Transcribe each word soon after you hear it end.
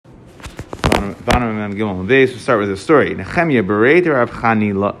bottom of Mem Gimel Beis. We'll start with the story. Nehemiah bereit Rav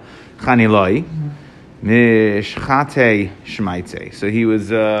Chanilai mishchate shmaitze. So he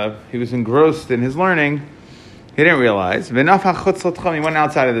was engrossed in his learning. He didn't realize. V'naf hachutz l'tchum. He went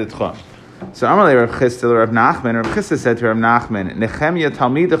outside of the tchum. So Amalei Rav Chisda to Rav Nachman. Rav Chisda said to Rav Nachman, Nehemiah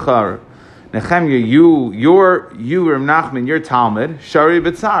talmidecha. Nehemiah, you Rav Nachman, your Talmud, Shari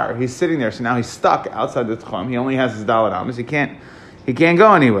B'tzar. He's sitting there, so now he's stuck outside the tchum. He only has his Daled Amos. He can't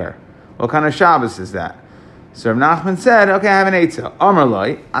go anywhere. What kind of Shabbos is that? So Rav Nachman said, okay, I have an eitzah. Amar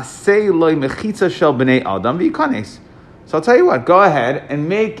loy, asei loy mechitza shel b'nei adam v'yikanes. So I'll tell you what, go ahead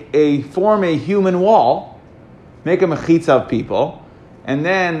and form a human wall, make a mechitza of people, and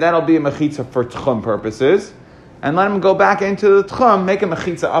then that'll be a mechitza for tchum purposes, and let him go back into the tchum, make a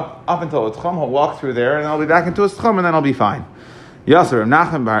mechitza up until the tchum, he'll walk through there, and then I'll be back into his tchum, and then I'll be fine. Yasser Rav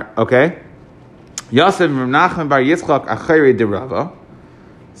Nachman bar, okay. Yasser Rav Nachman bar Yitzchak achayre de Rava.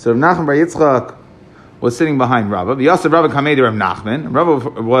 So Rav Nachman bar Yitzchak was sitting behind Rava. Yasser Rava kamei de Rav Nachman.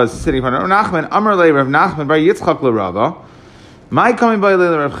 Rava was sitting in front of Rav Nachman. Amar le Rav Nachman bar Yitzchak le Rava. My coming by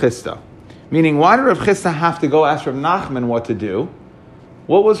le Rav Chisda. Meaning, why did Rav Chisda have to go ask Rav Nachman what to do?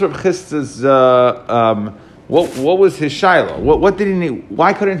 What was Rav Chisda's what was his shiloh? What did he need?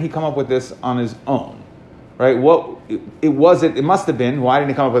 Why couldn't he come up with this on his own? Right? It must have been. Why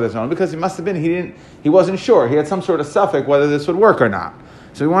didn't he come up with his own? Because it must have been he wasn't sure. He had some sort of suffix whether this would work or not.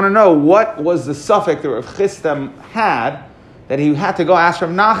 So we want to know what was the suffix that Rav Chisda had that he had to go ask Rav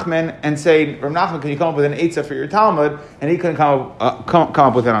Nachman and say, Rav Nachman, can you come up with an eitzah for your Talmud? And he couldn't come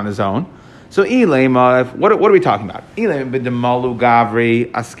up with it on his own. So what are we talking about? B'demalu gavri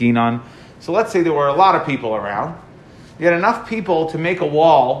askinan. So let's say there were a lot of people around. You had enough people to make a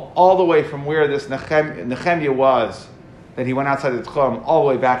wall all the way from where this Nehemiah was, that he went outside the Tchum, all the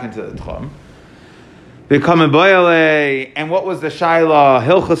way back into the Tchum. And what was the Shaila?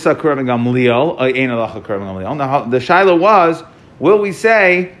 Hilchasa Kurban Gamliel, Ein Alacha Kurban Gamliel. Now the Shaila was, will we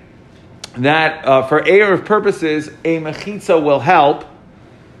say that for Erev purposes, a mechitza will help?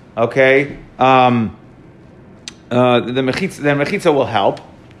 Okay, the mechitza will help.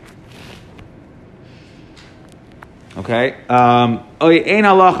 Okay, ein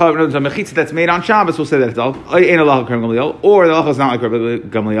halacha, the mechitza that's made on Shabbos, we'll say that it's all ein halacha Kurban Gamliel, or the halacha is not like Kurban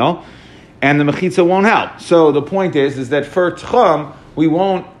Gamliel, and the mechitza won't help. So the point is that for tchum we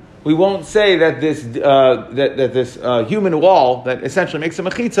won't say that this human wall that essentially makes a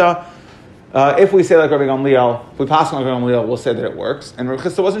mechitza. If we say like Rabbi Gamliel, if we pass on Rabbi Gamliel, we'll say that it works. And Rav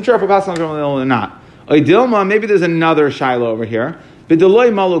Chisda wasn't sure if we pass on Rabbi Gamliel or not. Dilma, maybe there's another Shiloh over here.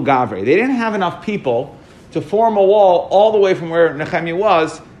 B'deloi malu gavre. They didn't have enough people to form a wall all the way from where Nehemiah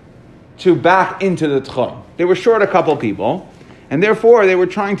was to back into the Tchum. They were short a couple people, and therefore they were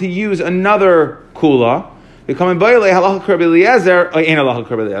trying to use another kula. And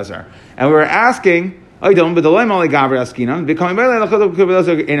we were asking, Rabbi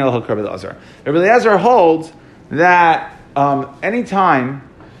Eliezer holds that anytime,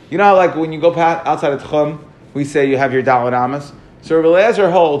 you know how like when you go outside of Tchum, we say you have your Daled Amos. So Rabbi Eliezer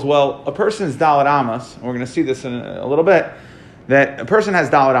holds, well, a person's Daled Amos, and we're going to see this in a little bit, that a person has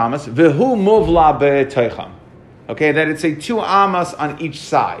Daled Amos, v'hu muvla be'toicham. Okay, that it's a 2 amas on each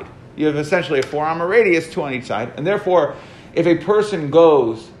side. You have essentially a 4 amma radius, 2 on each side, and therefore, if a person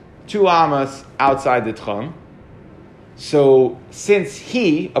goes 2 amas outside the tchum, so since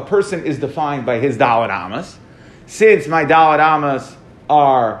a person is defined by his Daled Amos, since my Daled Amos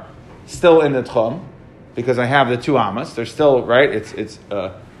are still in the tchum, because I have the 2 amas, they're still right. It's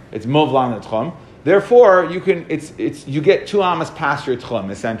movla in the tchum. Therefore, you get 2 amas past your tchum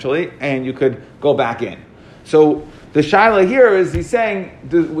essentially, and you could go back in. So the shaila here is he's saying,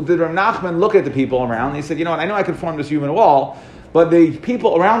 did Rav Nachman look at the people around? And he said, you know what? I know I could form this human wall, but the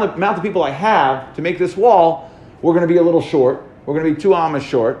people around the amount of people I have to make this wall, we're going to be a little short. We're going to be 2 amas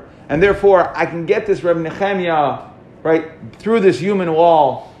short, and therefore I can get this Reb Nehemiah right through this human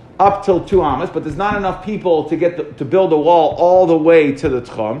wall up till 2 amas, but there's not enough people to get to build a wall all the way to the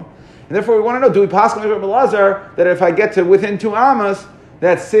tchum, and therefore we want to know: do we possibly Reb Elazar that if I get to within 2 amas,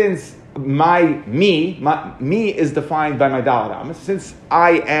 that since me is defined by my Daled Amos, since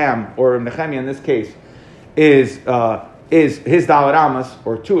I am, or Nehemiah in this case, is his Daled Amos,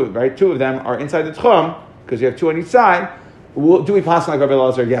 or 2 of them are inside the tchum because you have 2 on each side. Do we pass like Rabbi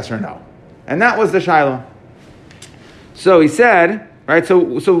Elazar, yes or no? And that was the Shiloh. So he said, right.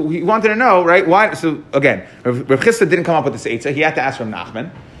 So he wanted to know, right? Why? So again, Rav Chisda didn't come up with this eitzah. He had to ask from Nachman,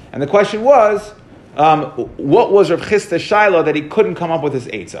 and the question was, what was Rav Chisda's Shiloh that he couldn't come up with this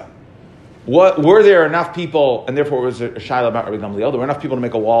eitzah? What were there enough people, and therefore it was a Shiloh about Rabbi Gamliel? There were enough people to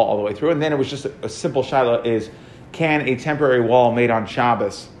make a wall all the way through, and then it was just a simple Shiloh: is can a temporary wall made on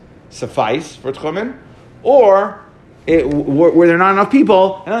Shabbos suffice for tchumen, or where there are not enough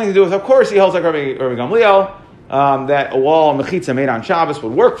people, and nothing to do with, of course, he holds like Rabbi Gamliel, that a wall mechitza made on Shabbos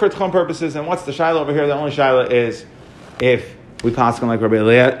would work for tchum purposes. And what's the shaila over here? The only shaila is if we pass on like Rabbi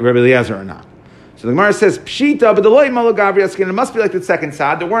Eliezer or not. So the Gemara says, Pshita, but the loy malo gavri askin, it must be like the second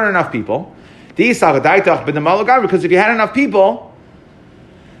side. There weren't enough people. Because if you had enough people,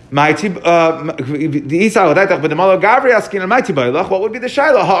 what would be the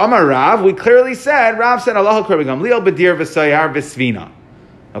shaila? Ha'amar Rav, we clearly said, Rav said, Allah Rabbi Gamliel b'dir v'sayar v'svina.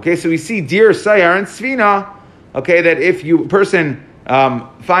 Okay, so we see dir, sayar, and svina. Okay, that if a person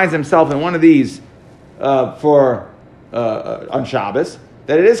finds himself in one of these on Shabbos,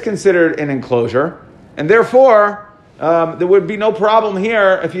 that it is considered an enclosure, and therefore there would be no problem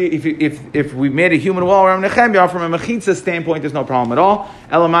here if we made a human wall around Nechemia. From a mechitza standpoint, there's no problem at all.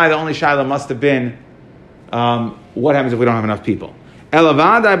 Elamai, the only shaila must have been what happens if we don't have enough people.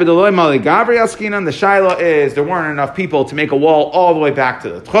 Elavadai b'deloy mali gavri askinan. The shaila is there weren't enough people to make a wall all the way back to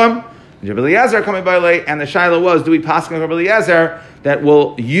the tchum. Rabbi Eliezer coming by late, and the shaila was, do we pass on Rabbi Eliezer that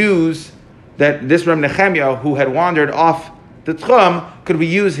will use that this Reb Nechemia who had wandered off the tchum, could we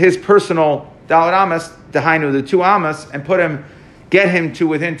use his personal daled amas, dahainu, the 2 amas, and get him to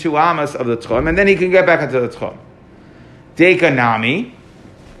within 2 amas of the tchum, and then he can get back into the tchum. Deka nami,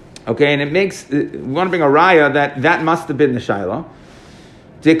 okay, and it makes, we want to bring a raya that must have been the shaila.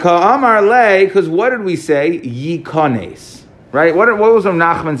 Deka amar le, because what did we say? Yikones. Right? What was Rav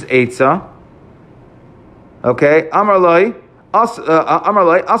Nachman's Eitzah? Okay. Amar loy,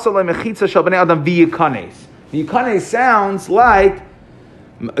 asalei mechitza shel bnei adam v'yikanes. Yikanes sounds like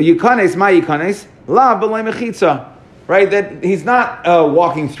Yikanes, my Yikanes, la b'lei mechitza. Right? That he's not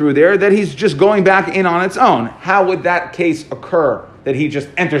walking through there, that he's just going back in on its own. How would that case occur? That he just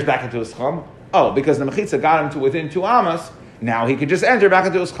enters back into his chum? Oh, because the mechitza got him to within 2 amas, now he could just enter back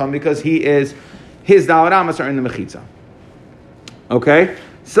into his chum because his daled amas are in the mechitza. Okay,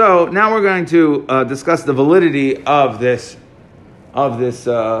 so now we're going to discuss the validity of this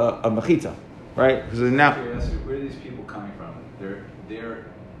mechitza, right? Because now, where are these people coming from? They're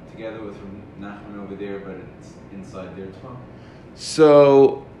together with Nachman over there, but it's inside their tchum.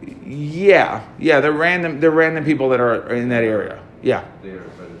 So yeah, they're random people that are in that area. Yeah,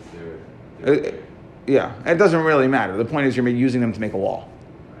 yeah. It doesn't really matter. The point is you're using them to make a wall.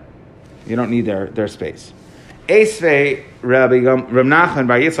 You don't need their space. Esvei Rabbi Nachman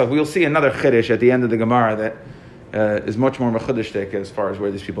Bar Yitzchak. We'll see another chiddush at the end of the Gemara that is much more mechudishtik as far as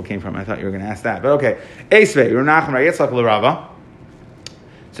where these people came from. I thought you were going to ask that, but okay. Esvei Rabbi Nachman Bar Yitzchak l'Rava.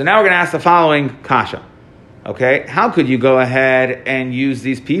 So now we're going to ask the following kasha. Okay, how could you go ahead and use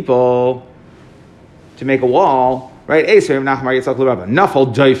these people to make a wall? Right? Esvei Rabbi Nachman Bar Yitzchak l'Rava.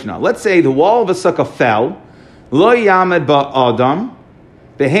 Nafal doifna. Let's say the wall of a sukkah fell. Lo yamed ba'adam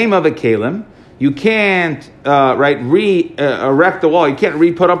behema v'kelim. You can't erect the wall. You can't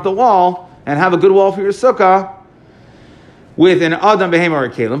re-put up the wall and have a good wall for your sukkah with an adam behema or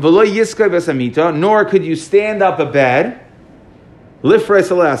kalim. V'lo yiskay v'samita. Nor could you stand up a bed,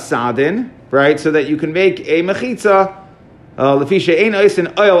 lifres aleh sadin, right, so that you can make a mechitza. Lefisha ein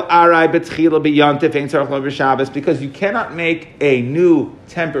oisin oil arai betchila b'yantif ein tzarich lo b'Shabbos, because you cannot make a new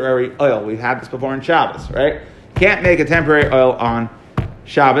temporary oil. We've had this before in Shabbos, right? Can't make a temporary oil on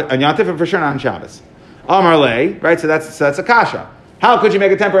Shabbos, on Yom Tov, and for sure not on Shabbos. Amar lei, right? So that's a kasha. How could you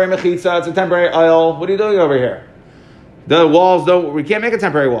make a temporary mechitza? It's a temporary oil. What are you doing over here? The walls don't. We can't make a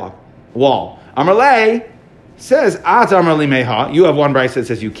temporary wall. Amar lei says at Amar li meha. You have one brisa that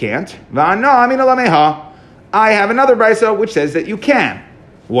says you can't. V'ano amina la meha. I have another brisa which says that you can.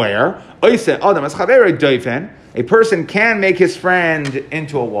 Where oise adam as chaverei doifen. A person can make his friend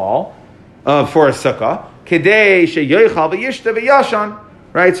into a wall for a sukkah. Kedei sheyochal v'yishta v'yashan.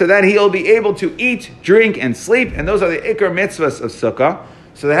 Right, so then he'll be able to eat, drink, and sleep, and those are the ikar mitzvahs of sukkah.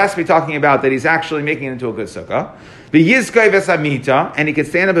 So that has to be talking about that he's actually making it into a good sukkah. V'yizkai v'samita, and he can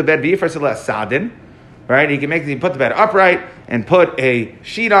stand up in bed v'yifar sadin. Right, he can put the bed upright and put a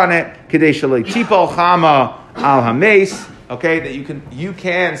sheet on it. Kedei shalei tipol chama al hameis. Okay, that you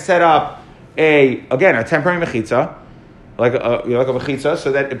can set up a temporary mechitza, like a mechitza,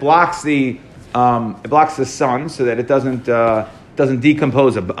 so that it blocks the sun, so that it doesn't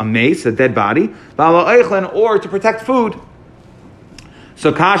decompose a mace, a dead body, or to protect food.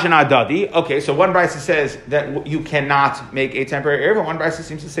 So kashan adadi. Okay, so one brisa says that you cannot make a temporary erev, and one brisa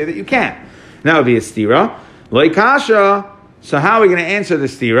seems to say that you can. That would be a stira. Loi kasha. So how are we going to answer the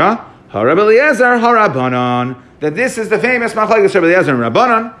stira? Harab Eliezer, harabanan. That this is the famous machlekes Rabbi Eliezer and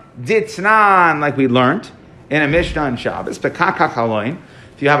Rabbanan. Ditznan, like we learned in a Mishnah on Shabbos. Bekakach haloin.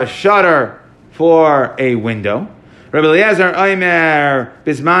 If you have a shutter for a window. Rabbi Eliezer Omer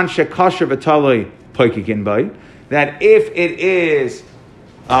Bisman Shekasher V'Taloi Poikikin Bay, that if it is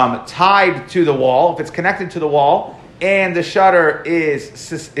tied to the wall, if it's connected to the wall, and the shutter is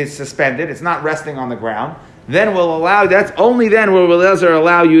suspended, it's not resting on the ground, then we'll allow, that's only then will Rabbi Eliezer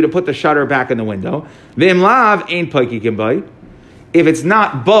allow you to put the shutter back in the window. V'im lav ain't Poikikin Bay. If it's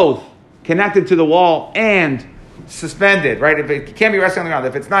not both connected to the wall and suspended, right? If it can't be resting on the ground,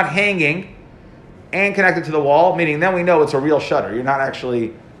 if it's not hanging and connected to the wall, meaning then we know it's a real shutter. You're not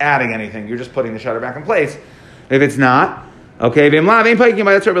actually adding anything. You're just putting the shutter back in place. If it's not, okay, that's what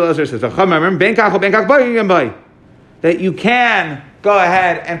Rabbi Eliezer says. That you can go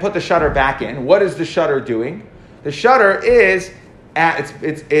ahead and put the shutter back in. What is the shutter doing? The shutter is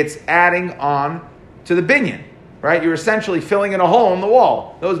it's adding on to the binyan. Right, you're essentially filling in a hole in the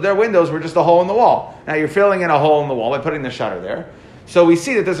wall. Their windows were just a hole in the wall. Now you're filling in a hole in the wall by putting the shutter there. So we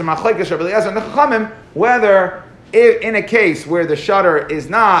see that there's a machlekes Rabbi Eliezer and the Chachamim whether in a case where the shutter is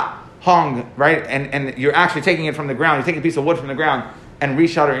not hung, right, and you're actually taking it from the ground, you're taking a piece of wood from the ground and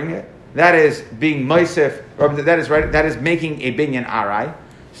reshuttering it. That is being moisef, or that is right. That is making a binyan arai.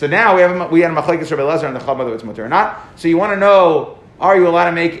 So now we had a machlekes Rabbi Eliezer and the Chachamim whether it's mutar or not. So you want to know: are you allowed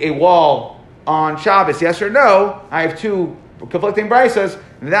to make a wall on Shabbos, yes or no? I have two conflicting braysos.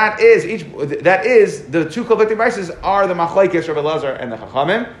 That is the two conflicting braysos are the machlekes Rabbi Eliezer and the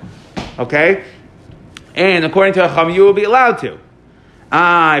Chachamim. Okay, and according to Chachamim, you will be allowed to.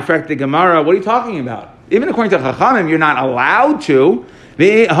 I fracked the Gemara. What are you talking about? Even according to Chachamim, you're not allowed to.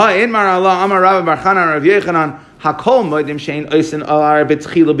 You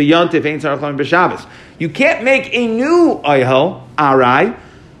can't make a new oyel arai,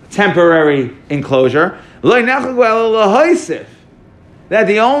 temporary enclosure, that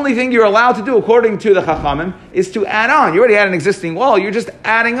the only thing you're allowed to do, according to the Chachamim, is to add on. You already had an existing wall, you're just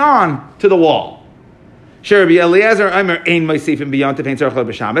adding on to the wall. Rabbi Eliezer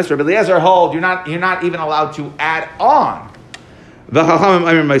hold, you're not even allowed to add on. But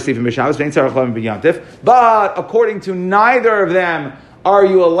according to neither of them, are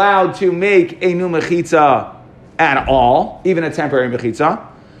you allowed to make a new mechitza at all, even a temporary mechitza?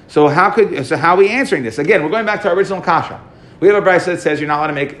 So how are we answering this? Again, we're going back to our original kasha. We have a brayso that says you're not allowed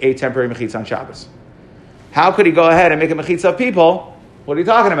to make a temporary mechitza on Shabbos. How could he go ahead and make a mechitza of people? What are you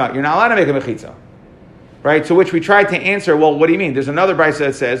talking about? You're not allowed to make a mechitza. Right? To which we tried to answer, well, what do you mean? There's another brayso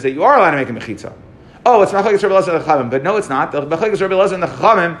that says that you are allowed to make a mechitza. Oh, it's machlekes Rabbi Eliezer and the Chachamim. But no, it's not. The machlekes Rabbi Eliezer and the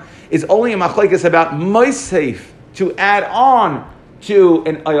Chachamim is only a machlekes about moisef, to add on to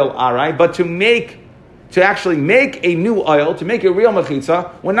an oil arai, but to actually make a new oil, to make a real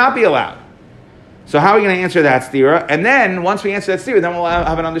mechitza, would not be allowed. So how are we going to answer that stira? And then, once we answer that stira, then we'll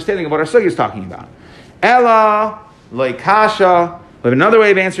have an understanding of what our sugya is talking about. Ella, loikasha. We have another way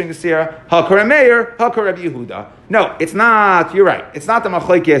of answering the stira. Hakar Meir, Hakar Rabbi Yehuda. No, it's not, you're right. It's not the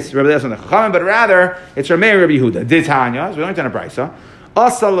machlekes Rabbi Eliezer and the Chachamim, but rather, it's Rabbi Meir, Rabbi Yehuda. Ditanya, as we learned in a brayso.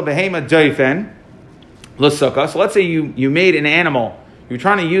 Asal lebehema doifen, l'sukkah. So let's say you made an animal, you're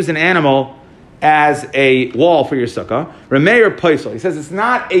trying to use an animal as a wall for your sukkah. Rameir Paisel. He says it's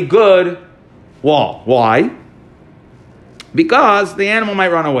not a good wall. Why? Because the animal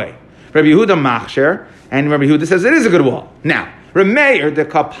might run away. Rabbi Yehuda Machsher, and Rabbi Yehuda says it is a good wall. Now, Rameir the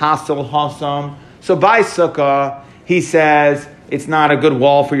Kapasel Hasam. So by sukkah, he says it's not a good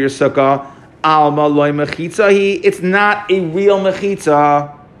wall for your sukkah. Alma loy mechitza. It's not a real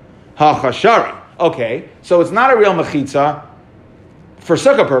mechitza. Ha-chashari. Okay, so it's not a real mechitza for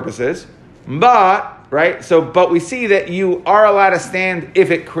sukkah purposes. But we see that you are allowed to stand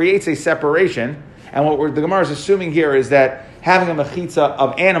if it creates a separation. And what the Gemara is assuming here is that having a mechitza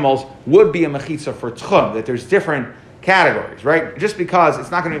of animals would be a mechitza for tchum, that there's different categories, right? Just because it's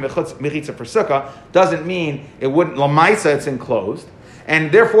not going to be mechitza for sukkah doesn't mean it wouldn't, lamaisa, it's enclosed.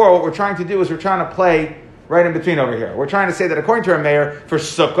 And therefore, what we're trying to do is we're trying to play right in between over here. We're trying to say that according to our mayor, for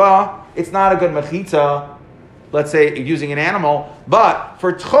sukkah, it's not a good mechitza, let's say using an animal, but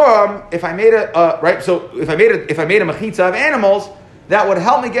for tchum, if I made if I made a mechitza of animals, that would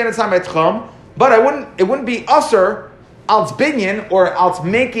help me get inside my tchum, but it wouldn't be usher als binyan or als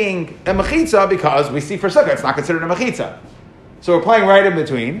making a mechitza, because we see for sukkah it's not considered a mechitza. So we're playing right in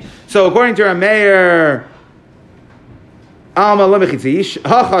between. So according to our mayor, Alma lemechitzish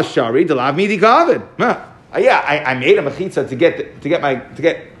hachashari delav midi gavid. Yeah, I made a mechitza to get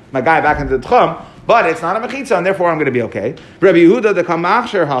my guy back into the tchum, but it's not a mechitza, and therefore I'm going to be okay. Rabbi Yehuda the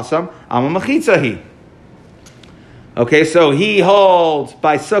kamachsher hasam am a mechitza he. Okay, so he holds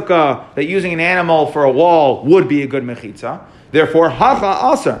by sukkah that using an animal for a wall would be a good mechitza. Therefore,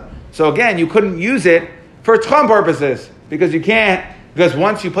 hacha aser. So again, you couldn't use it for tchum purposes because you can't Because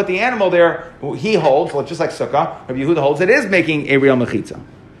once you put the animal there, he holds, well, just like Sukkah, Rabbi Yehuda holds, it is making a real mechitza.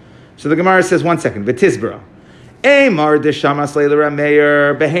 So the Gemara says, 1 second, V'tizbara. Amar deshamas leila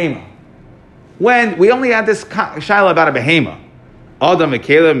meir behema. When we only had this shaila about a behema, Adam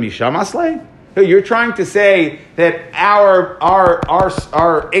Mekela Mishamasle? You're trying to say that our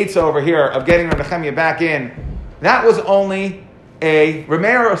eitzah over here of getting Rabbi Nechemia back in, that was only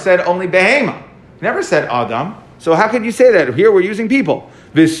Rameir said only behema. Never said Adam. So how could you say that? Here we're using people.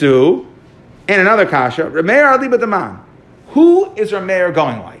 Visu, and another kasha, Rameir aliba daman. Who is Rameir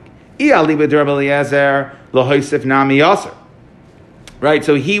going like? I aliba de Rabbi Eliezer, lahoisif nami yaser. Right,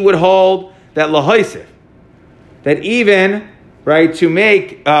 so he would hold that lahoisif, that even, right, to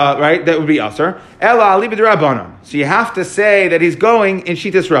make, right, that would be aser. Ella aliba de Rabbanon. So you have to say that he's going in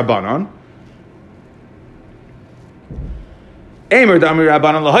Shitas Rabbanon. Eimer da'amir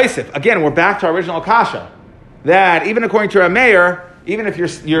Rabbanon lahoisif. Again, we're back to our original kasha. That even according to Rameir, even if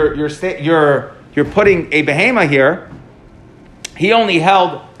you're putting a behema here, he only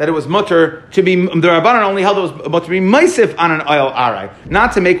held that it was mutter to be, the Rabbanan only held it was mutter to be meisif on an oil arai,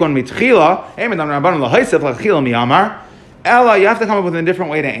 not to make one mitchila. Ella, you have to come up with a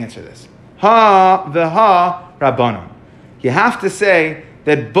different way to answer this. Rabbanan. You have to say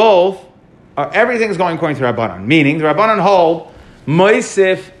that both, everything is going according to Rabbanan. Meaning, the Rabbanan hold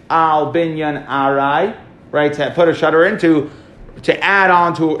meisif al binyan arai, right, to put a shutter into, to add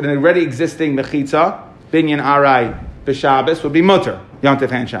on to an already existing mechitza, binyan arai b'Shabbos would be mutter,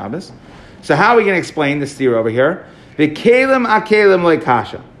 Yontif and Shabbos. So how are we going to explain this steer over here? V'kelim akelim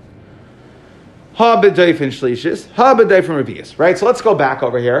le'kasha. Ha b'dayfin shlishis, ha b'dayfin revius. Right, so let's go back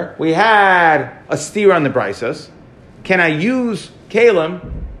over here. We had a steer on the brisos. Can I use kalim?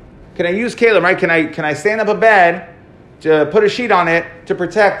 Right? Can I stand up a bed to put a sheet on it to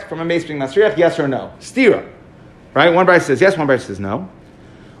protect from a mace being masriach? Yes or no? Stira. Right? One brisa says yes, one brisa says no.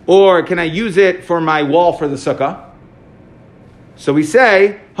 Or can I use it for my wall for the sukkah? So we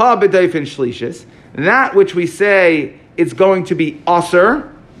say, ha b'dayfin shlishis. That which we say it's going to be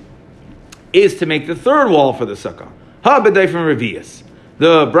aser is to make the third wall for the sukkah. Ha b'dayfin revius.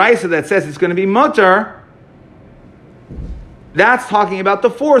 The brisa that says it's going to be mutter, that's talking about the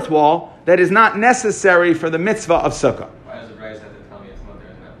fourth wall that is not necessary for the mitzvah of sukkah. Why does the brisa have to tell me it's mutter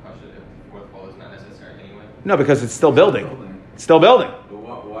and not pasha if the fourth wall is not necessary anyway? No, because it's still building. It's still building. But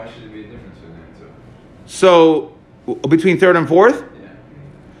why should it be a difference between that two? So between third and fourth? Yeah.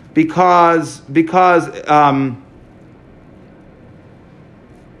 Because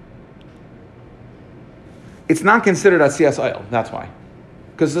it's not considered asiyas oil. That's why.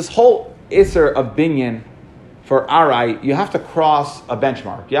 Because this whole isser of binyan for arai, you have to cross a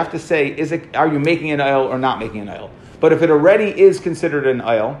benchmark. You have to say, are you making an oil or not making an oil? But if it already is considered an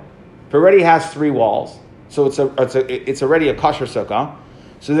oil, if it already has 3 walls, so it's already a kosher sukkah,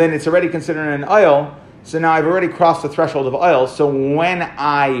 so then it's already considered an oil. So now I've already crossed the threshold of oil. So when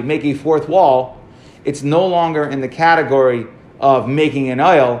I make a fourth wall, it's no longer in the category of making an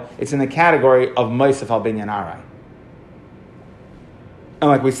oil. It's in the category of Meisef al binyan arai. And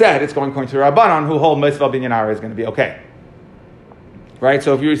like we said, it's going according to Rabbanan, who hold Meisef al binyan arai is going to be okay. Right?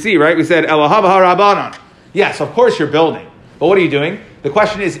 So if you see, right, we said Elahava Rabbanan. Yes, of course you're building. But what are you doing? The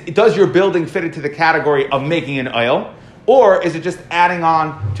question is, does your building fit into the category of making an oil? Or is it just adding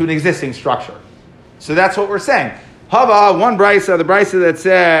on to an existing structure? So that's what we're saying. Hava, one brisa, the brisa that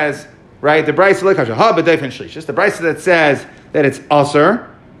says, right, the brisa lekasha, hava dayfin shlishis, the brisa that says that it's aser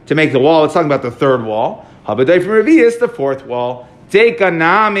to make the wall. It's talking about the third wall. Hava dayfin revius, the fourth wall.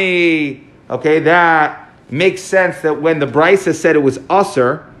 Dekanami. Okay, that makes sense that when the brisa said it was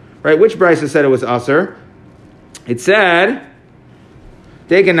aser, right? Which brisa said it was aser? It said,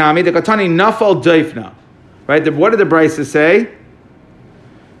 Dekanami, the katani nafal dayfna. Right? What did the brisa say?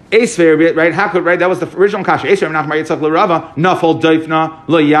 Right? How could, right? That was the original kasha. Nafal daifna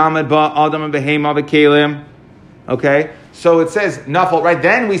lo yamad ba adam and behema v'kelim. Okay, so it says nafal. Right?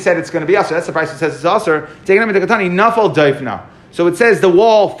 Then we said it's going to be aser. That's the price. It says it's aser. Taking them into katani nafal daifna. So it says the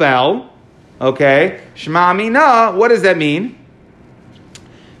wall fell. Okay, shema mina. What does that mean?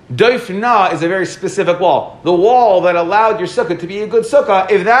 Daifna is a very specific wall. The wall that allowed your sukkah to be a good sukkah.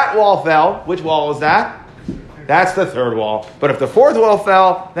 If that wall fell, which wall is that? That's the third wall. But if the fourth wall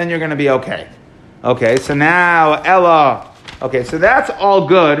fell, then you're going to be okay. Okay, so now Ella. Okay, so that's all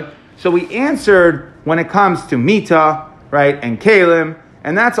good. So we answered when it comes to Mita, right, and Kalim,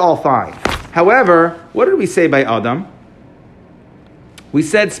 and that's all fine. However, what did we say by Adam? We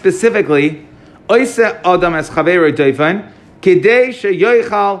said specifically, Oise Adam es chaveru doifen, kidei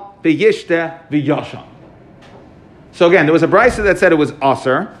sheyoichal beyishte v'yasham. So again, there was a brisa that said it was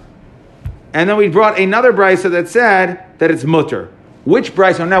aser. And then we brought another brisa that said that it's mutter. which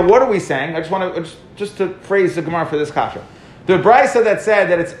brisa? Now, what are we saying? I just want to just to phrase the Gemara for this kasha. The brisa that said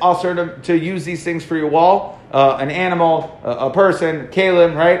that it's also to use these things for your wall, an animal, a person,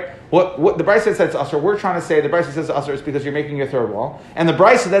 kalim, right? What the brisa that says usher, we're trying to say the brisa says usher is because you're making your third wall, and the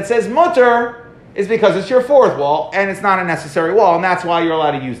brisa that says mutter is because it's your fourth wall and it's not a necessary wall, and that's why you're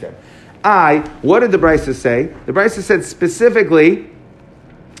allowed to use them. What did the brisa say? The brisa said specifically,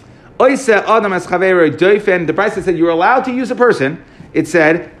 the brisa said you're allowed to use a person. It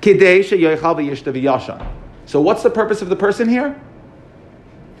said, so what's the purpose of the person here?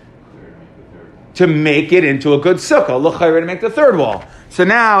 To make it into a good sukkah, to make the third wall. So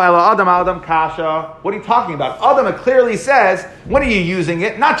now, Adam kasha, what are you talking about? Adam, it clearly says, when are you using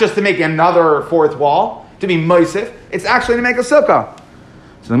it? Not just to make another fourth wall, to be moisif, it's actually to make a sukkah.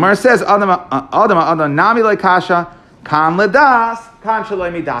 So the Gemara says, Adam nami le kasha, kan ledas, kan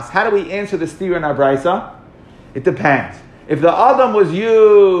shaloi midas. How do we answer the stira in our brisa? It depends. If the Adam was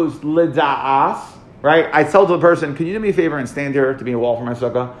used ledas, right? I tell to the person, can you do me a favor and stand here to be a wall for my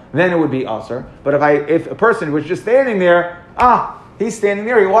sukkah? Then it would be usher. But if a person was just standing there, he's standing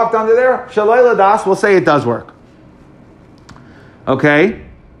there, he walked under there, shaloi ledas, we'll say it does work. Okay?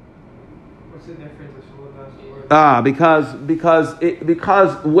 What's the difference of shaloi ledas?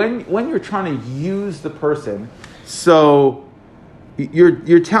 Because when you're trying to use the person, so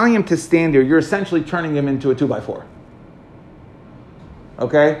you're telling him to stand there, you're essentially turning him into a 2x4.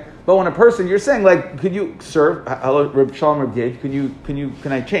 Okay? But when a person, you're saying like, could you serve? Hello, Reb Shalom, Reb Gage,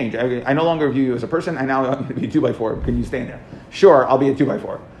 can I change? I no longer view you as a person. I now I'm going to be a 2x4. Can you stand there? Sure, I'll be a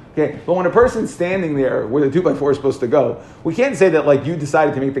 2x4. Okay, but when a person's standing there where the 2x4 is supposed to go, we can't say that like you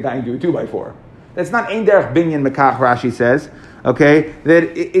decided to make the guy into a 2x4. That's not ein derech binyan mekach. Rashi says, okay,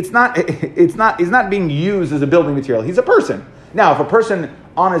 that it's not being used as a building material. He's a person. Now, if a person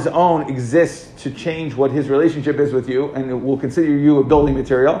on his own exists to change what his relationship is with you, and will consider you a building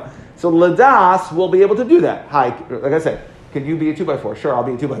material, so Ladas will be able to do that. Hi, like I said, can you be a 2x4? Sure, I'll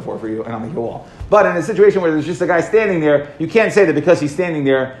be a 2x4 for you, and I'll make you a wall. But in a situation where there's just a guy standing there, you can't say that because he's standing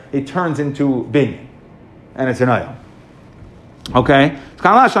there, it turns into binyan, and it's an ayah. Okay?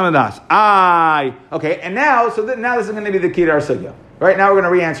 Okay, and now this is going to be the key to our sugya. Right, now we're going to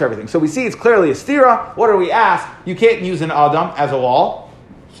re-answer everything. So we see it's clearly a stira. What do we ask? You can't use an adam as a wall.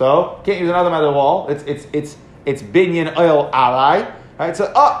 So, can't use an adam as a wall. It's binyan oil alai. Right,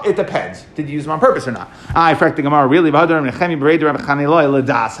 so it depends. Did you use them on purpose or not? I frack the Gemara really. So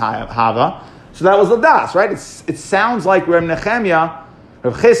that was ladas, right? It sounds like Reb Nechemia,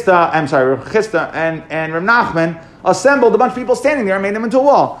 Reb Chista and Reb Nachman assembled a bunch of people standing there and made them into a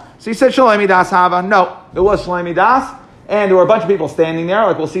wall. So he said Shaloi Midas Hava. No, it was Shaloi Midas. And there were a bunch of people standing there,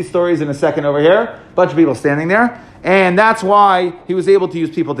 like we'll see stories in a second over here. A bunch of people standing there. And that's why he was able to use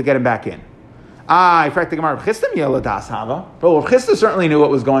people to get him back in. But Rav Chisda certainly knew what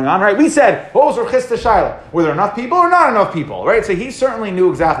was going on, right? We said, what was Rav Chisda Shaila? Were there enough people or not enough people, right? So he certainly knew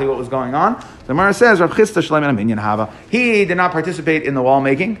exactly what was going on. The Gemara says, Rav Chisda Shleiman Minyan Hava. He did not participate in the wall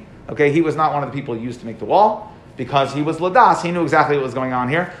making. Okay, he was not one of the people used to make the wall because he was Ladas. He knew exactly what was going on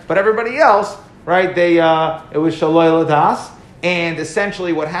here. But everybody else, right? It was Shaloi Ladas, and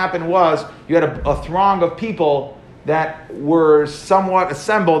essentially what happened was you had a throng of people that were somewhat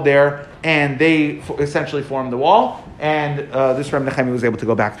assembled there, and they essentially formed the wall. And this Reb Nechemia was able to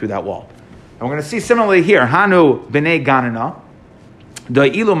go back through that wall. And we're going to see similarly here, Hanu b'nei Ganana,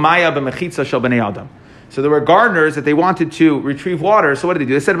 da'ilu maya b'mechitza shel b'nei Adam. So there were gardeners that they wanted to retrieve water. So what did they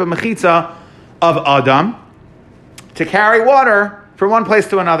do? They set up a mechitza of Adam to carry water from one place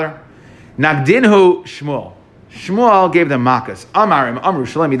to another. Nagdinhu Shmuel. Shmuel gave them makas. Amarim, Amru,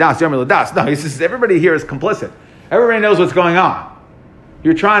 Shalem, Das, Yomir, Das. No, he says everybody here is complicit. Everybody knows what's going on.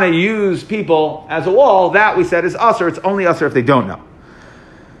 You're trying to use people as a wall. That we said is usher. It's only usher if they don't know.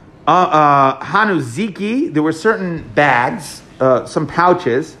 Hanu Ziki, there were certain bags, some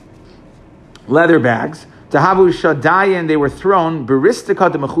pouches, leather bags. Tahavu Shadayan, they were thrown. Baristika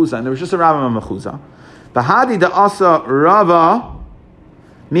de Mechuza, and there was just a Rava of Mechuza. Bahadi de Asa Rava.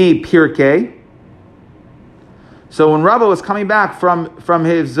 Mi Pirke. So when Rava was coming back from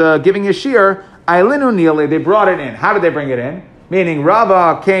his giving his shir, Ailinu Nile, they brought it in. How did they bring it in? Meaning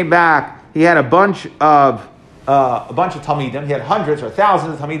Rava came back, he had a bunch of Talmidim, he had hundreds or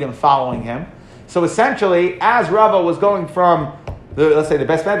thousands of Talmidim following him. So essentially, as Rava was going from let's say the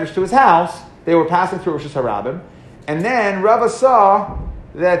best medrash to his house, they were passing through Rosh Hashanah, and then Rava saw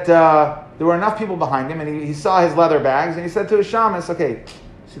that there were enough people behind him, and he saw his leather bags, and he said to his shamus, okay,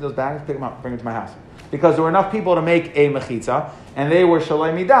 see those bags? Pick them up, bring them to my house. Because there were enough people to make a mechitza, and they were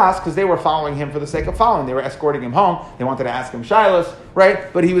shalei midas, because they were following him for the sake of following. They were escorting him home. They wanted to ask him shilas,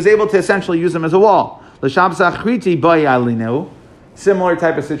 right? But he was able to essentially use them as a wall. Similar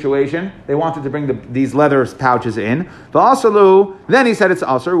type of situation. They wanted to bring these leather pouches in. Then he said it's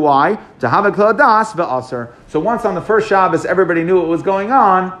asr. Why? To have a kladas ve'asr. So once on the first Shabbos, everybody knew what was going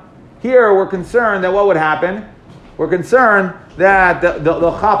on. Here we're concerned that what would happen? We're concerned that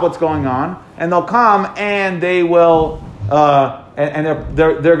they'll chop what's going on, and they'll come and they will, and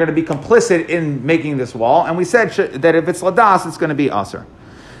they're going to be complicit in making this wall. And we said that if it's ladas, it's going to be asr.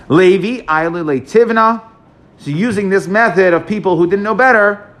 Levi ayli leitivna. So using this method of people who didn't know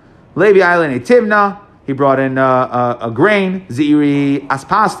better, Levi ayli leitivna. He brought in a grain, ziri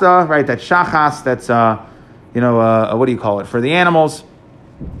aspasta, right? That's shachas. That's what do you call it for the animals?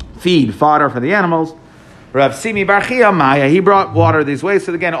 Fodder for the animals. Rav Simi Bar Chia Maya, he brought water these ways.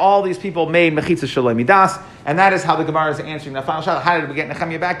 So again, all these people made mechitza shalei midas, and that is how the Gemara is answering the final shot. How did we get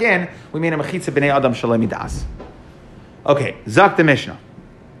Nehemiah back in? We made a mechitza b'nei adam shalei midas. Okay, Zak the Mishnah.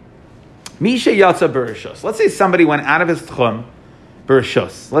 Misha yatsa bereshus. Let's say somebody went out of his tchum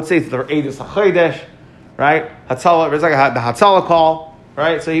bereshus. Let's say the Eidus HaChodesh, right? Hatzala, it's like the Hatzala call,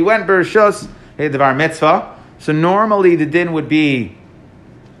 right? So he went bereshus, he had the bar mitzvah. So normally the din would be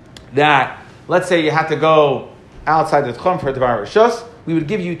that, let's say you had to go outside the tchum for Dvar Rishus, we would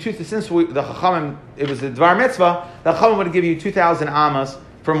give you since the Chachamim, it was the Dvar Mitzvah, the Chachamim would give you 2,000 amas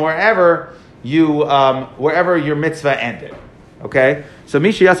from wherever your mitzvah ended. Okay? So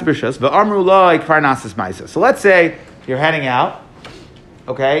Misha Yasser Rishus, V'amru Loi Kfar Nasis Maisa. So let's say you're heading out,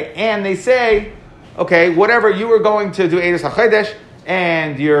 okay, and they say, okay, whatever you were going to do Eidus HaChodesh,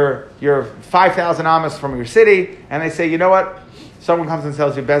 and you're 5,000 amas from your city, and they say, you know what? Someone comes and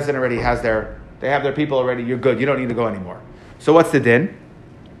tells you Bezdin already they have their people already, you're good, you don't need to go anymore. So what's the din?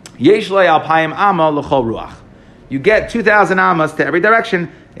 Yesh lei alpayim amma l'chol ruach. You get 2,000 amas to every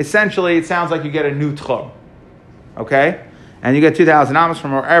direction. Essentially, it sounds like you get a new tchum. Okay? And you get 2,000 amas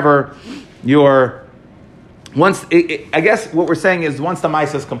from wherever I guess what we're saying is once the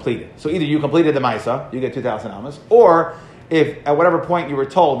Maisa is completed. So either you completed the Maisa, you get 2,000 amas, or if at whatever point you were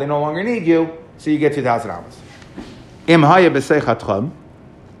told they no longer need you, so you get 2,000 amas. Im haya b'seichat tchum.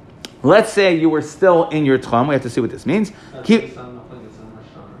 Let's say you were still in your tchum. We have to see what this means. That's based on the Machlokes and Rosh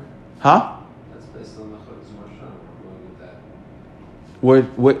Hashanah, right? Huh? That's based on the Machlokes and Rosh Hashanah. We're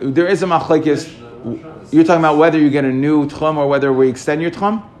going with that. There is a machlekes. You're talking about whether you get a new tchum or whether we extend your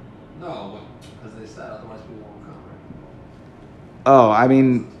tchum? No, because they said otherwise people won't come, right? Oh, I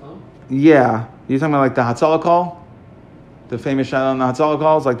mean, yeah. You're talking about like the Hatzala call? The famous Shiloh on the Hatzala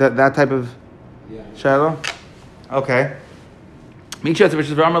calls? Like that type of Shiloh? Okay. So you have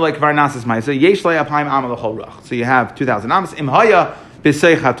 2,000 amas. Imhaya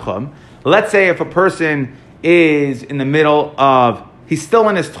b'seichat. Let's say if a person is in the middle of, he's still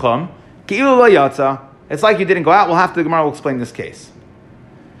in his tchum, ki'ilu lo yatsa, it's like you didn't go out. The Gemara will explain this case.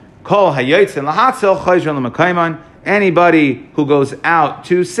 Kol hayotzin lahatzil chayzron l'makayman. Anybody who goes out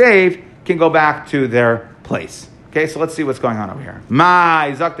to save can go back to their place. Okay, so let's see what's going on over here.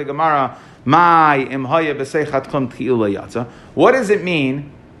 My zakta Gemara. What does it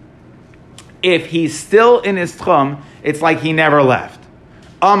mean if he's still in his tchum? It's like he never left.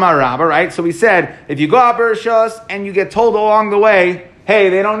 Amar Rabba, right? So we said if you go out Bereshus and you get told along the way,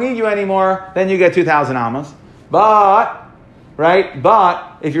 hey, they don't need you anymore, then you get 2,000 amas. But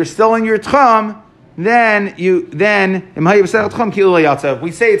if you're still in your tchum, then we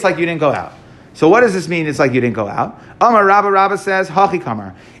say it's like you didn't go out. So what does this mean? It's like you didn't go out. Amar Rabba says, Hachi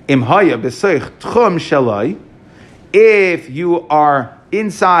Kamar. If you are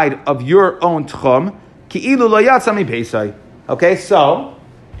inside of your own tchum, okay, so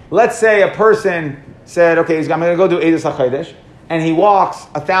let's say a person said, okay, I'm going to go do Eidus HaChodesh, and he walks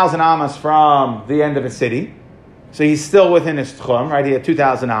 1,000 amas from the end of a city, so he's still within his tchum, right? He had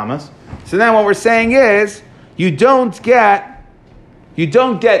 2,000 amas. So then what we're saying is, you don't get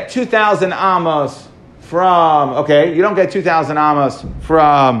 2,000 amas from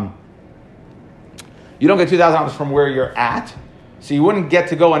where you're at, so you wouldn't get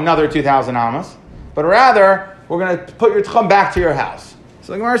to go another 2,000 amas, but rather, we're going to put your tchum back to your house.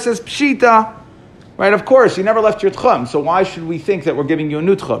 So the Gemara says, Pshita, right, of course, you never left your tchum, so why should we think that we're giving you a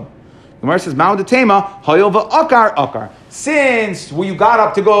new tchum? The Gemara says, Ma'od Tema, Hayol v'akar. Since you got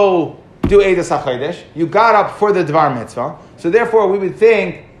up to go do Eidus HaChodesh, you got up for the Dvar Mitzvah, so therefore we would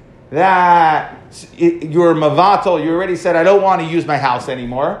think that you're mavatal, you already said, I don't want to use my house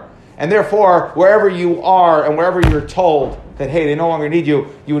anymore. And therefore, wherever you are and wherever you're told that, hey, they no longer need you,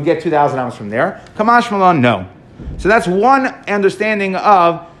 you would get 2,000 amas from there. Kamash Malon, no. So that's one understanding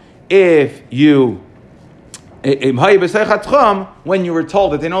of when you were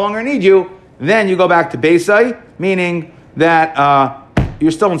told that they no longer need you, then you go back to Beisai, meaning that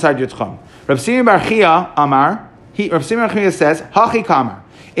you're still inside your tchum. Rav Simi Bar Chia Amar, Rav Simon Chmiyah says, Hachi Kamar.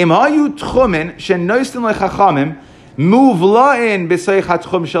 Im hayu tchumen shenoisten lechachamim muvlain b'seichat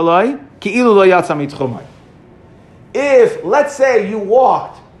tchum shalai ki'ilu lo yatsa mitchumai. If, let's say, you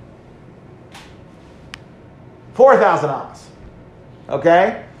walked 4,000 amas,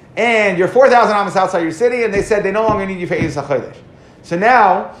 okay? And you're 4,000 amas outside your city, and they said they no longer need you for Eis HaChodesh. So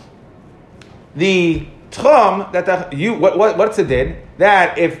now, the tchum, what's it did?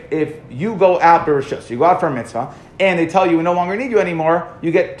 That if you go out b'rishus, you go out for a mitzvah, and they tell you we no longer need you anymore,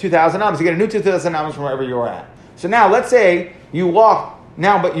 you get 2,000 amas. You get a new 2,000 amas from wherever you were at. So now, let's say you walk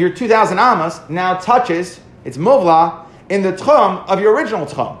now, but your 2,000 amas now touches, it's muvla, in the tchum of your original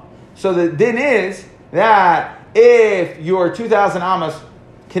tchum. So the din is that if your 2,000 amas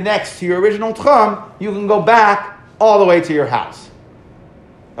connects to your original tchum, you can go back all the way to your house.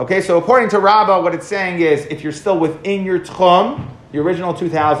 Okay, so according to Rabbah, what it's saying is, if you're still within your tchum, your original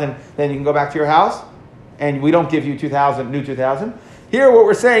 2,000, then you can go back to your house, and we don't give you 2,000, new 2,000. Here, what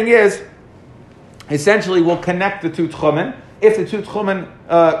we're saying is, essentially, we'll connect the two tchumen. If the two tchumen,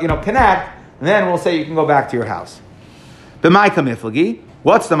 connect, then we'll say you can go back to your house. B'maika miflagi.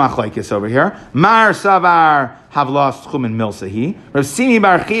 What's the machlokes over here? Mar savar havlas tchumen milsahi. Rav Simi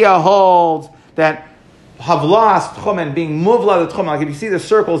bar Chia holds that havlas tchumen being muvla the tchumen. Like if you see the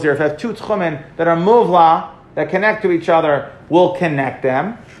circles here, if you have two tchumen that are muvla that connect to each other, we'll connect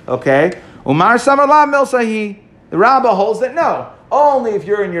them. Okay. Umar savar la milsahi. The Rabbah holds that no, only if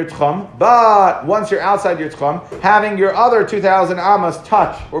you're in your tchum, but once you're outside your tchum, having your other 2,000 amas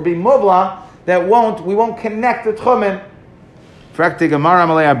touch or be muvla, we won't connect the tchumen.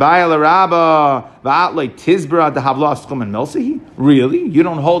 Really? You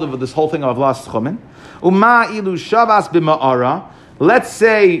don't hold of this whole thing of havlas tchumen? Let's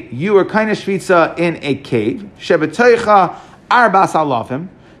say you were kind of shvitza in a cave, shebetoicha arbas alafim,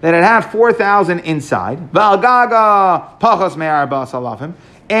 that it had 4,000 inside,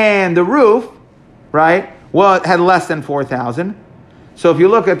 and the roof, right, had less than 4,000. So if you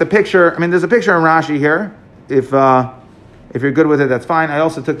look at the picture, there's a picture in Rashi here. If you're good with it, that's fine. I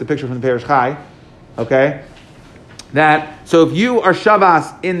also took the picture from the Perish Chai. Okay, so if you are Shabbos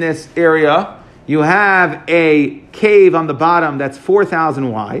in this area, you have a cave on the bottom that's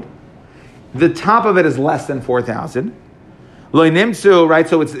 4,000 wide. The top of it is less than 4,000. Lo nimtzu, right?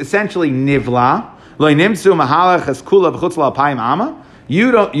 So it's essentially nivla. Lo nimtzu mahalach eskula v'chutz la'apayim ama.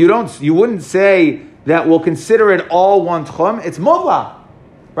 You wouldn't say that we'll consider it all one tchum. It's muvla,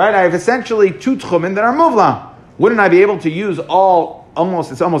 right? I have essentially two tchumen that are muvla. Wouldn't I be able to use it's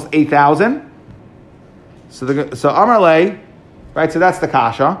almost 8,000? So Amar Le, right? So that's the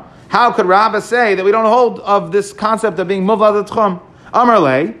kasha. How could Rabbah say that we don't hold of this concept of being muvla the tchum? Amar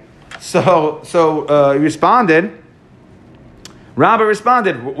Le. So he responded. Rabbah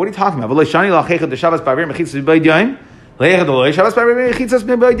responded, what are you talking about? How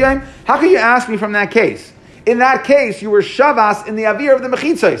can you ask me from that case? In that case, you were Shabbos in the Avir of the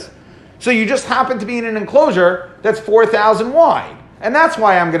Mechitzos. So you just happen to be in an enclosure that's 4,000 wide. And that's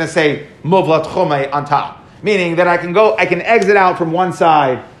why I'm going to say Muvla Tchumei on top. Meaning that I can exit out from one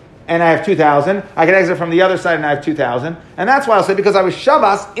side and I have 2,000. I can exit from the other side and I have 2,000. And that's why I'll say, because I was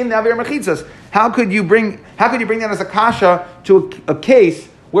Shabbos in the Avir Mechitzos. How could you bring that as a kasha to a case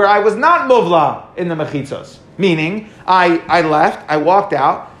where I was not muvla in the mechitzos? Meaning, I left, I walked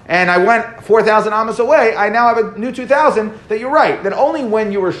out, and I went 4,000 amas away. I now have a new 2,000. That you're right. That only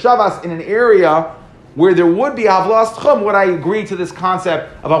when you were Shabbos in an area where there would be havlas tchum would I agree to this concept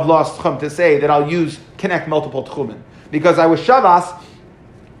of havlas tchum to say that I'll connect multiple tchumen. Because I was Shabbos,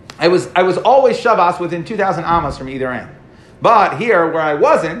 I was always Shabbos within 2,000 amas from either end. But here, where I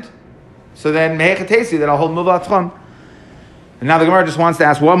wasn't, so then, mehechatesi, that I'll hold muvla tchum. And now the Gemara just wants to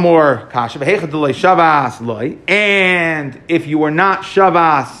ask one more kasha. And if you were not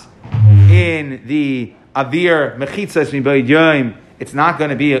Shabbos in the Avir Mechitzas Mibayid Yom, it's not going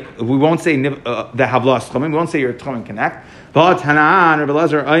to be, we won't say the havlas tchum, we won't say your tchum connect. But Hanan, Rabbi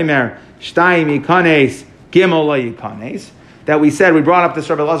Elazar Omer, Shtayim Yikanes, Gimel Yikanes, that we said, we brought up this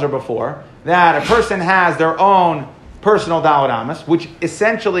Rabbi Elazar before, that a person has their own personal daled amas, which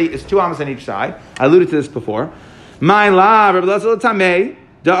essentially is 2 amas on each side. I alluded to this before. How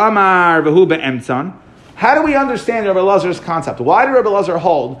do we understand Rabbi Elazar's concept? Why did Rabbi Elazar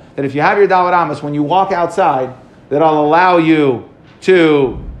hold that if you have your daled amas, when you walk outside, that I'll allow you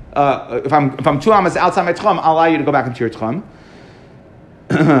to, if I'm 2 amas outside my tchum, I'll allow you to go back into your tchum?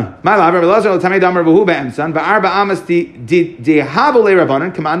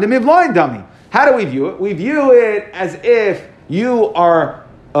 How do we view it? We view it as if you are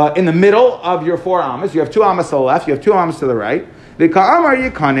in the middle of your 4 amas. You have 2 amas to the left, you have 2 amas to the right.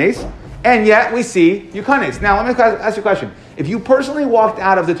 And yet we see Yukanes. Now, let me ask you a question. If you personally walked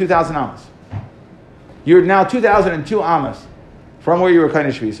out of the 2,000 amas, you're now 2,002 amas from where you were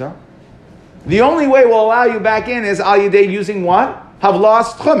Kainish Shvisa. The only way we'll allow you back in is Al Yidei using what?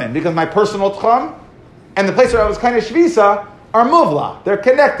 Havlas Tchumen, because my personal Tchum and the place where I was Kainish Shvisa are muvla. They're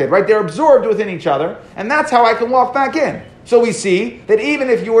connected, right? They're absorbed within each other, and that's how I can walk back in. So we see that even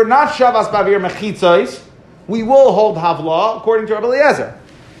if you were not Shavas Bavir Mechitzos, we will hold Havla according to Rabbi Eliezer.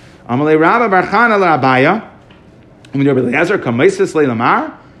 Amalei Rabba Bar Chana L'Rabaya. Rabbi Eliezer Kameisis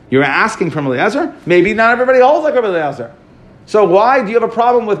Leilamar. You're asking from Eliezer? Maybe not everybody holds like Rabbi Eliezer. So why do you have a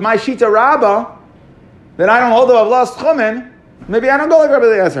problem with my Shita Rabbah that I don't hold the Havlas Tchumen? Maybe I don't go like Rabbi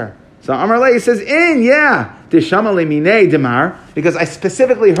Eliezer. So Amar Lei says, Dishama Leminei Demar, because I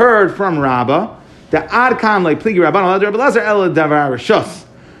specifically heard from Rabbah that Ad Kan Le Pligi Rabban Rabbi Eliezer El Davar Rishos.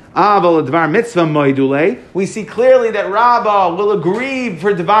 Aval Dvar Mitzvah Moidule. We see clearly that Rabbah will agree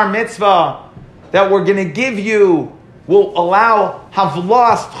for Dvar Mitzvah that we're going to give you, will allow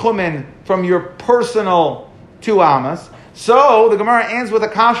Havlas Tchumen from your personal 2 amas. So the Gemara ends with a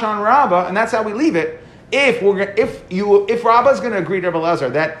kasha on Rabbah, and that's how we leave it. If Rabbah is going to agree to Rabbi Eliezer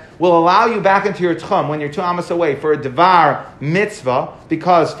that will allow you back into your tchum when you're 2 amas away for a Dvar Mitzvah,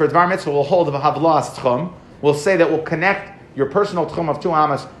 because for Dvar Mitzvah we'll hold of a Havlas Tchum, we'll say that we'll connect your personal tchum of 2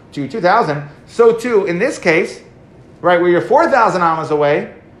 amas to 2,000. So too in this case, right, where you're 4,000 amas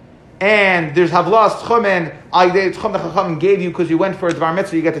away, and there's Havlas Tchum and Tchum the Chacham gave you because you went for a Dvar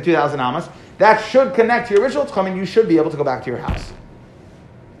Mitzvah, you get to 2,000 amas. That should connect to your original Tchum, and you should be able to go back to your house.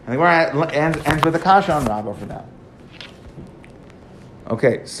 And the Gemara ends with a kasha on Rabbah for that.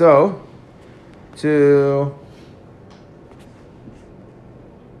 Okay, so to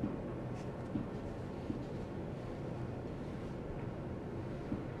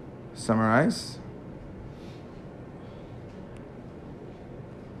summarize.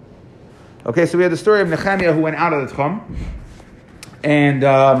 Okay, so we had the story of Nehemiah who went out of the Tchum, and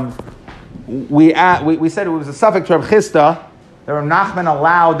we said it was a suffix to Rav Chisda that Rav Nachman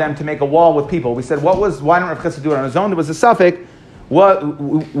allowed them to make a wall with people. We said, why didn't Rav Chisda do it on his own? There was a suffix. What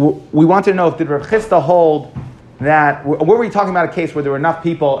we wanted to know, if did Rav Chisda hold that? Were we talking about a case where there were enough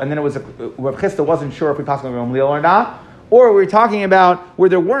people, and then it was Rav Chisda wasn't sure if we possibly were Lil or not, or were we talking about where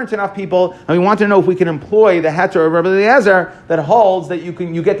there weren't enough people, and we wanted to know if we can employ the heter of Rabbi Eliezer that holds that you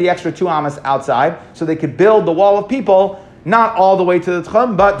get the extra 2 amas outside, so they could build the wall of people, not all the way to the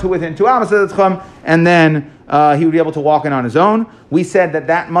Tchum, but to within 2 amas of the Tchum, and then he would be able to walk in on his own. We said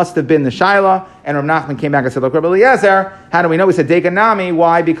that must have been the Shaila, and Rav Nachman came back and said, look, Rabbi Eliezer, how do we know? We said, Dekanami,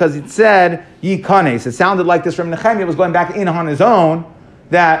 why? Because it said, Yikanes. It sounded like this from Nehemiah was going back in on his own,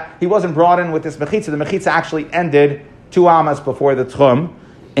 that he wasn't brought in with this Mechitza. The Mechitza actually ended 2 amas before the Tchum,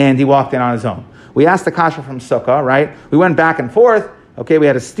 and he walked in on his own. We asked the kasha from Sukkah, right? We went back and forth. Okay, we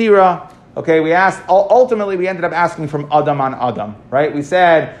had a stira. Okay, we asked, ultimately we ended up asking from Adam on Adam, right? We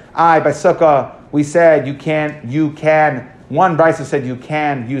said, by Sukkah, we said you can, one brisa said you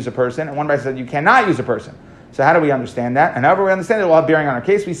can use a person, and one brisa said you cannot use a person. So how do we understand that? And however we understand it, we'll have bearing on our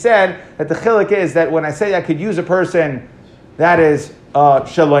case. We said that the chiluk is that when I say I could use a person, that is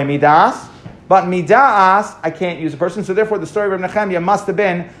shaloi midas, but mida'as, I can't use a person. So therefore the story of Nehemiah must have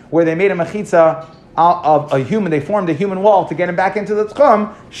been where they made a mechitza of a human, they formed a human wall to get him back into the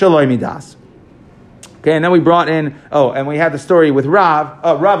tchum, shaloi midas. Okay, and then we brought in, and we had the story with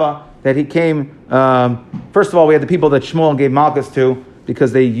Rava, that he came, first of all, we had the people that Shmuel gave Malchus to,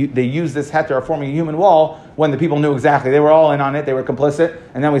 because they used this heter of forming a human wall when the people knew exactly. They were all in on it, they were complicit,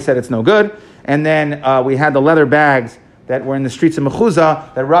 and then we said it's no good. And then we had the leather bags that were in the streets of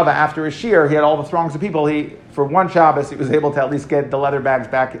Mechuzah, that Rava, after his shir, he had all the throngs of people. For one Shabbos, he was able to at least get the leather bags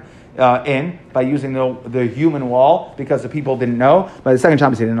back in by using the human wall, because the people didn't know. By the second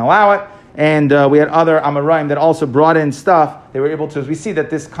Shabbos, he didn't allow it. And we had other Amoraim that also brought in stuff. They were able to, as we see that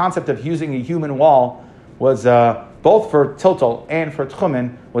this concept of using a human wall was both for Tiltal and for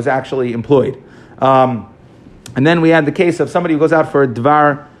Tchumen was actually employed. And then we had the case of somebody who goes out for a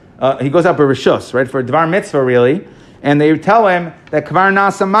Dvar, he goes out for Rishus, right, for a Dvar Mitzvah really, and they tell him that Kvar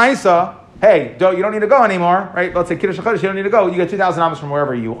Nasa Maisa, hey, you don't need to go anymore, right? Let's say Kiddush HaChodesh, you don't need to go. You get 2,000 amas from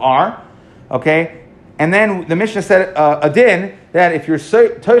wherever you are, okay? And then the Mishnah said a din that if you're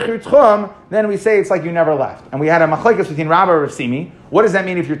Teichir Tchum, then we say it's like you never left. And we had a machlekes between Rabbah and Rav Simi. What does that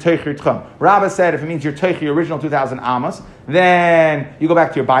mean if you're Teichir Tchum? Rabbah said if it means you're Teichir your original 2,000 amas, then you go back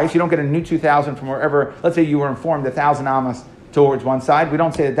to your bias. You don't get a new 2,000 from wherever. Let's say you were informed 1,000 amas towards one side. We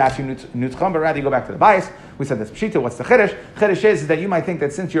don't say that that's your new Tchum, but rather you go back to the bias. We said that's Pshita. What's the Chiddush? Chiddush is that you might think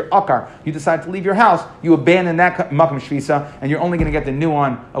that since you're Akar, you decide to leave your house, you abandon that Makam Shvisa, and you're only going to get the new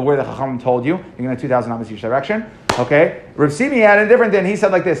one of where the Chacham told you. You're going to have 2,000 amas each direction. Okay? Rav Simi had a different din. He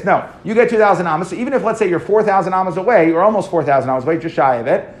said like this, no, you get 2,000 amas. So even if, let's say, you're 4,000 amas away, or almost 4,000 amas away, just shy of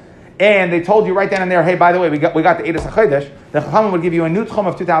it, and they told you right then and there, hey, by the way, we got the Eidos HaChodesh, the Chachamim would give you a new tchum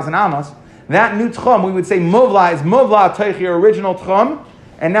of 2,000 amas. That new tchum, we would say muvla is muvla teich your original tchum,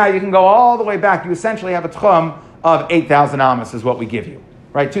 and now you can go all the way back. You essentially have a tchum of 8,000 amas is what we give you.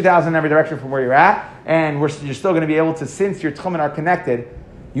 Right? 2,000 in every direction from where you're at, and you're still going to be able to, since your tchumen are connected,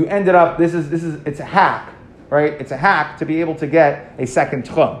 you ended up, it's a hack, right? It's a hack to be able to get a second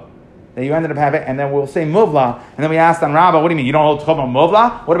tchum. That you ended up having, and then we'll say muvla, and then we asked on Rabbah, what do you mean, you don't hold tchum on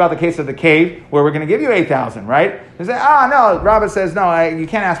muvla? What about the case of the cave, where we're going to give you 8,000, right? They say, no, Rabbah says, no, you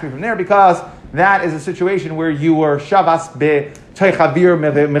can't ask me from there, because that is a situation where you were shavas be teichavir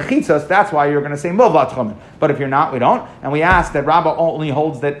mechitzas, that's why you're going to say muvla tchumen. But if you're not, we don't. And we asked that Rabbah only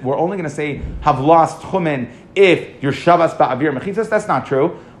holds that we're only going to say have lost tchumen if you're shavas ba'avir mechitzas. That's not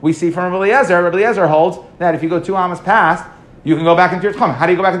true. We see from Rabbi Eliezer. Rabbi Eliezer holds that if you go 2 amas past, you can go back into your tchum. How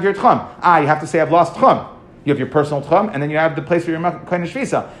do you go back into your tchum? You have to say I've lost tchum. You have your personal tchum, and then you have the place for your kohen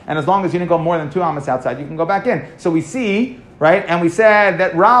shvisa. And as long as you didn't go more than 2 amas outside, you can go back in. So we see, right? And we said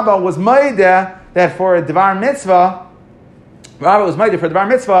that Rabbah was maideh that for a Devar Mitzvah, Rabbah was maideh for a Devar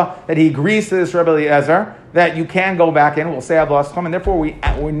Mitzvah that he agrees to this Rabbi Eliezer that you can go back in. We'll say I've lost tchum, and therefore we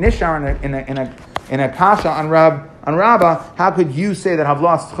nishar in a kasha on Rabbah. How could you say that I've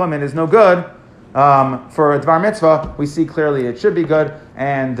lost tchumen is no good? For a Dvar Mitzvah, we see clearly it should be good,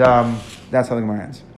 and that's how the Gemara ends.